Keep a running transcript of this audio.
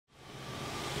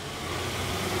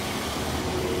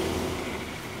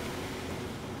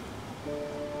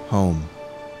Home.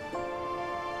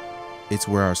 It's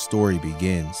where our story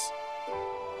begins.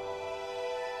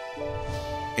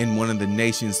 In one of the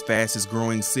nation's fastest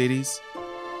growing cities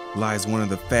lies one of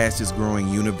the fastest growing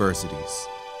universities.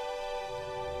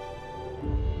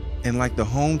 And like the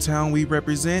hometown we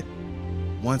represent,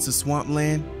 once a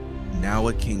swampland, now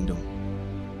a kingdom.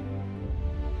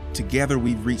 Together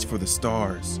we reach for the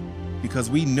stars because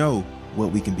we know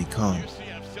what we can become.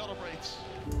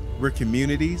 We're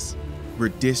communities, we're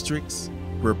districts,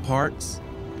 we're parks,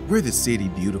 we're the city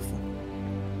beautiful.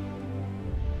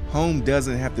 Home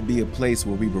doesn't have to be a place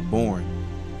where we were born.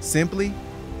 Simply,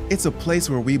 it's a place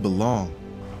where we belong.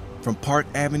 From Park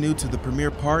Avenue to the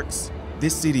Premier Parks,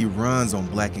 this city runs on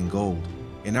black and gold,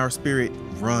 and our spirit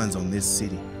runs on this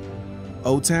city.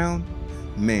 O-Town,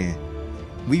 man,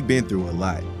 we've been through a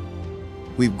lot.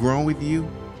 We've grown with you,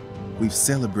 we've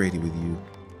celebrated with you,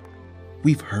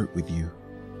 we've hurt with you.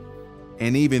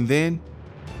 And even then,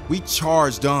 we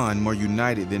charged on more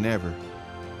united than ever.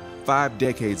 5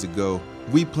 decades ago,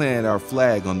 we planted our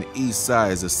flag on the east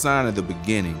side as a sign of the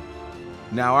beginning.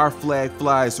 Now our flag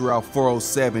flies throughout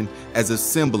 407 as a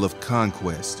symbol of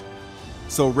conquest.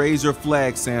 So raise your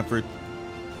flag, Sanford.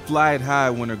 Fly it high,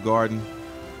 Winter Garden.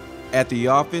 At the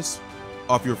office,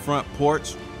 off your front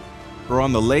porch, or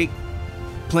on the lake,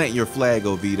 plant your flag,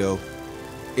 Oviedo.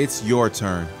 It's your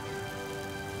turn.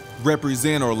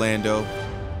 Represent Orlando.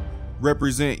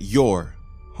 Represent your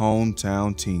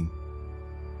hometown team.